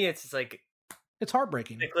to me, it's just like... It's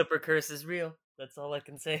heartbreaking. The Clipper curse is real. That's all I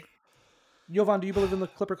can say. Jovan, do you believe in the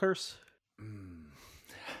Clipper curse?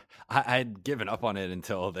 I'd given up on it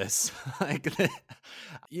until this. Like,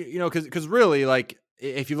 because really, like,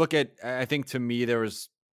 if you look at, I think to me, there was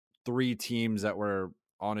 3 teams that were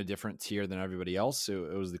on a different tier than everybody else. So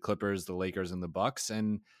it was the Clippers, the Lakers, and the Bucks.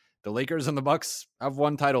 And the Lakers and the Bucks have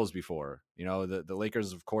won titles before. The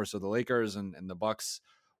Lakers, of course, are the Lakers, and the Bucks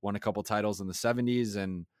won a couple titles in the 70s.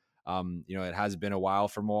 And, it has been a while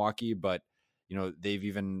for Milwaukee, but, they've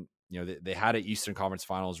even, they had an Eastern Conference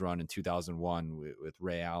Finals run in 2001 with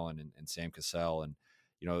Ray Allen and Sam Cassell. And,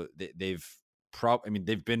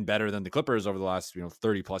 they've been better than the Clippers over the last,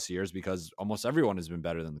 30 plus years, because almost everyone has been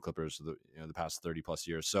better than the Clippers for the past 30 plus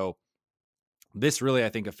years. So this really, I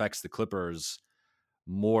think, affects the Clippers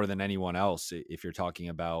more than anyone else. If you're talking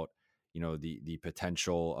about, the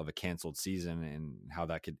potential of a canceled season and how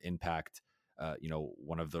that could impact,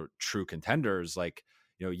 one of the true contenders. Like,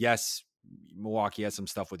 yes, Milwaukee has some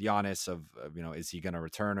stuff with Giannis of is he going to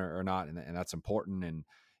return or not? And that's important. And,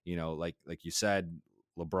 like you said,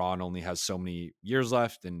 LeBron only has so many years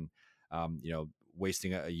left, and,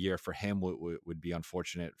 wasting a year for him would be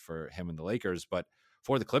unfortunate for him and the Lakers. But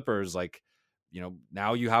for the Clippers, like,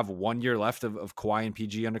 now you have 1 year left of Kawhi and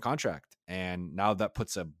PG under contract. And now that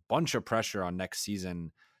puts a bunch of pressure on next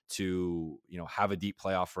season to, have a deep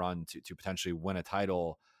playoff run to potentially win a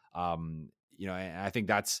title. And I think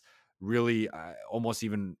that's really almost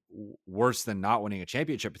even worse than not winning a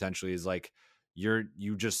championship potentially, is like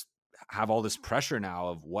you just have all this pressure now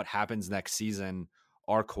of what happens next season.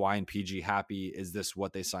 Are Kawhi and PG happy? Is this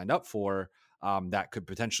what they signed up for? That could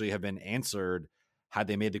potentially have been answered had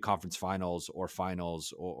they made the conference finals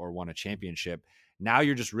or won a championship. Now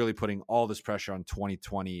you're just really putting all this pressure on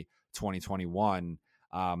 2020, 2021,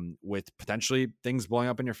 with potentially things blowing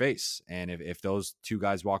up in your face. And if those 2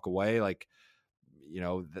 guys walk away, like,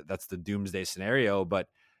 that's the doomsday scenario. But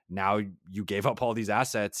now you gave up all these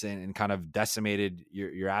assets and kind of decimated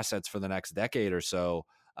your assets for the next decade or so,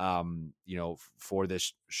 for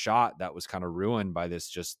this shot that was kind of ruined by this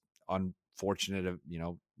just unfortunate,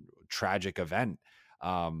 tragic event.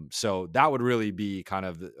 So that would really be kind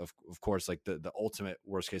of course, like the ultimate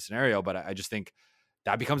worst case scenario. But I just think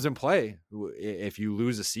that becomes in play if you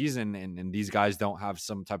lose a season and these guys don't have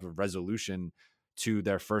some type of resolution to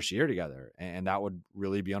their first year together. And that would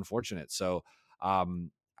really be unfortunate. So,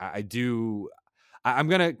 I'm going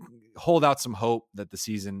to hold out some hope that the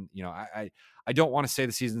season, I don't want to say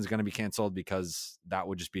the season is going to be canceled, because that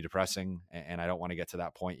would just be depressing. And I don't want to get to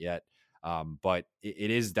that point yet. But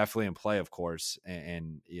it is definitely in play, of course,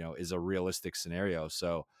 and is a realistic scenario.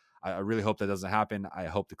 So I really hope that doesn't happen. I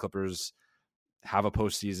hope the Clippers have a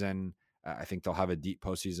postseason. I think they'll have a deep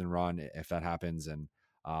postseason run if that happens. And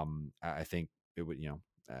I think it would,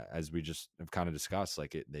 as we just have kind of discussed,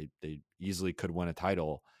 like they easily could win a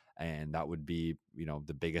title, and that would be,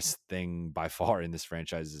 the biggest thing by far in this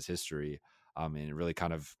franchise's history. And it really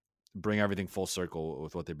kind of bring everything full circle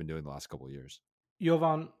with what they've been doing the last couple of years.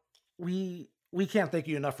 Jovan, we can't thank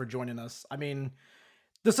you enough for joining us. I mean,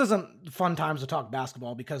 this isn't fun times to talk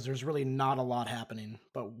basketball because there's really not a lot happening,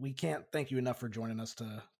 but we can't thank you enough for joining us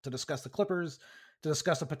to discuss the Clippers, to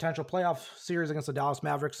discuss a potential playoff series against the Dallas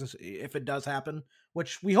Mavericks if it does happen,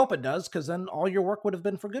 which we hope it does, because then all your work would have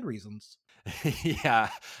been for good reasons. Yeah.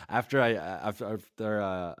 After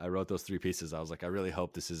I wrote those 3 pieces, I was like, I really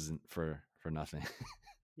hope this isn't for nothing.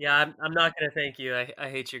 Yeah, I'm not going to thank you. I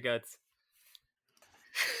hate your guts.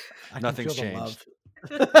 Nothing's changed.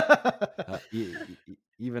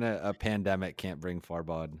 Even a pandemic can't bring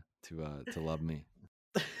Farbod to love me.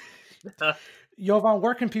 Jovan,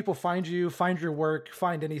 where can people find you, find your work,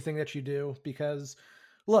 find anything that you do? Because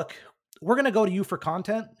look, we're going to go to you for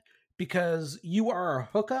content because you are a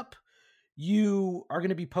hookup. You are going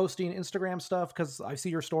to be posting Instagram stuff because I see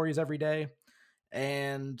your stories every day.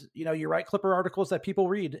 And, you write Clipper articles that people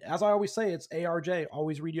read. As I always say, it's ARJ.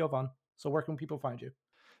 Always read Jovan. So where can people find you?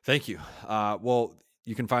 Thank you. Well,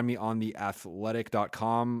 you can find me on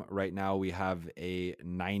theathletic.com. Right now we have a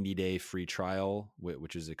 90-day free trial,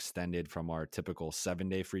 which is extended from our typical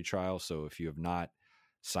 7-day free trial. So if you have not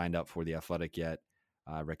signed up for The Athletic yet,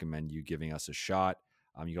 I recommend you giving us a shot.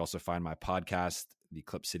 You can also find my podcast, the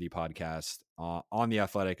Clip City podcast, on The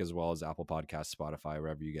Athletic, as well as Apple Podcasts, Spotify,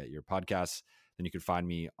 wherever you get your podcasts. Then you can find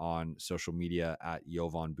me on social media at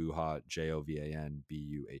Jovan Buha,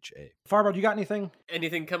 JOVANBUHA. Farbod, you got anything?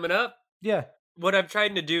 Anything coming up? Yeah. What I'm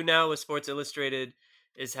trying to do now with Sports Illustrated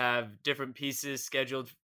is have different pieces scheduled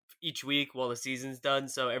each week while the season's done.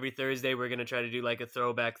 So every Thursday, we're going to try to do like a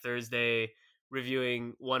throwback Thursday,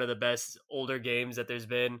 reviewing one of the best older games that there's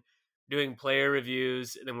been, doing player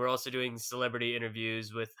reviews. And then we're also doing celebrity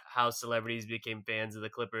interviews with how celebrities became fans of the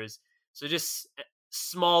Clippers. So just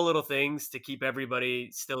small little things to keep everybody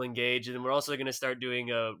still engaged. And then we're also going to start doing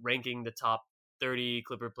ranking the top 30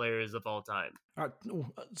 Clipper players of all time.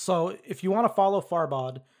 So if you want to follow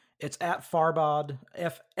Farbod, it's at Farbod,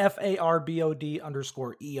 FARBOD_E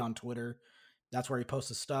on Twitter. That's where he posts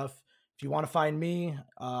his stuff. If you want to find me,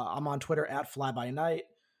 I'm on Twitter at FlyByNight.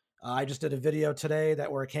 I just did a video today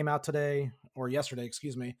where it came out today, or yesterday,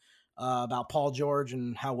 excuse me, about Paul George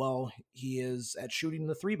and how well he is at shooting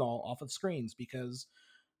the 3-ball off of screens, because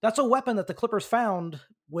that's a weapon that the Clippers found,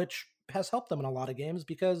 which has helped them in a lot of games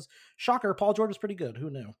because, shocker, Paul George is pretty good. Who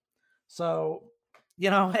knew? So,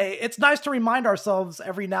 hey, it's nice to remind ourselves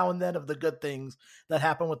every now and then of the good things that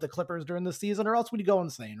happen with the Clippers during the season, or else we'd go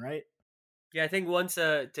insane, right? Yeah, I think once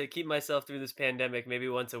to keep myself through this pandemic, maybe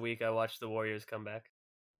once a week I watch the Warriors come back.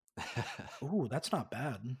 Ooh, that's not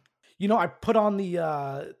bad. I put on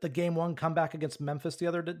the game 1 comeback against Memphis the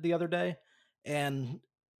other day, and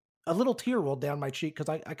a little tear rolled down my cheek because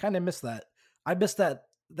I kind of miss that. I miss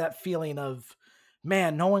that feeling of,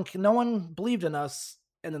 man, no one believed in us,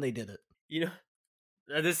 and then they did it.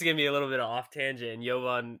 This is gonna be a little bit of off tangent, and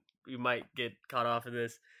Jovan, you might get caught off in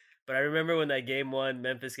this, but I remember when that game 1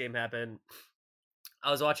 Memphis game happened,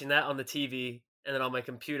 I was watching that on the TV, and then on my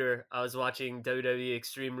computer, I was watching WWE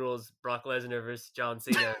Extreme Rules Brock Lesnar versus John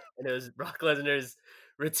Cena, and it was Brock Lesnar's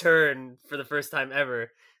return for the first time ever. And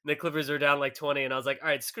the Clippers were down like 20, and I was like, all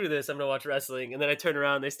right, screw this, I'm going to watch wrestling. And then I turn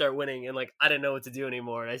around, and they start winning, and I didn't know what to do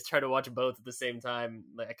anymore. And I tried to watch both at the same time.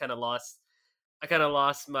 I kind of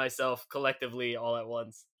lost myself collectively all at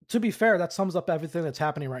once. To be fair, that sums up everything that's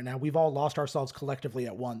happening right now. We've all lost ourselves collectively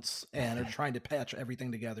at once and are trying to patch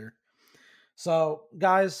everything together. So,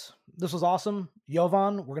 guys, this was awesome.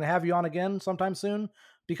 Jovan, we're going to have you on again sometime soon,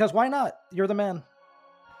 because why not? You're the man.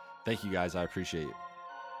 Thank you, guys. I appreciate it.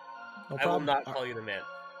 No problem. I will not call you the man.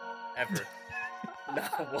 Ever.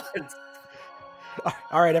 Not once.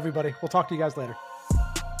 All right, everybody. We'll talk to you guys later.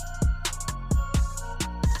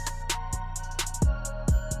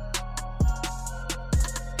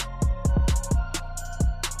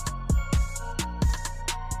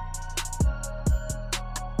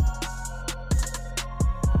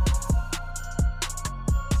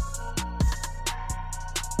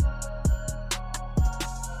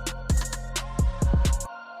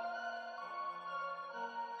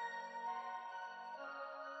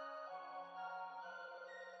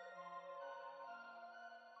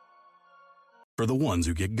 For the ones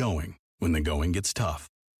who get going when the going gets tough,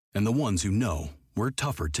 and the ones who know we're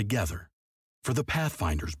tougher together. For the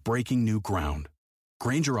Pathfinders breaking new ground,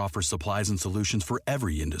 Grainger offers supplies and solutions for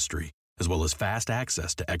every industry, as well as fast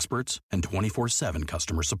access to experts and 24/7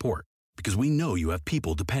 customer support. Because we know you have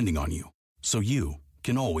people depending on you, so you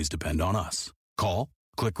can always depend on us. Call,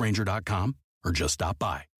 click Grainger.com, or just stop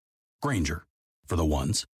by. Grainger, for the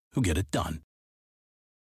ones who get it done.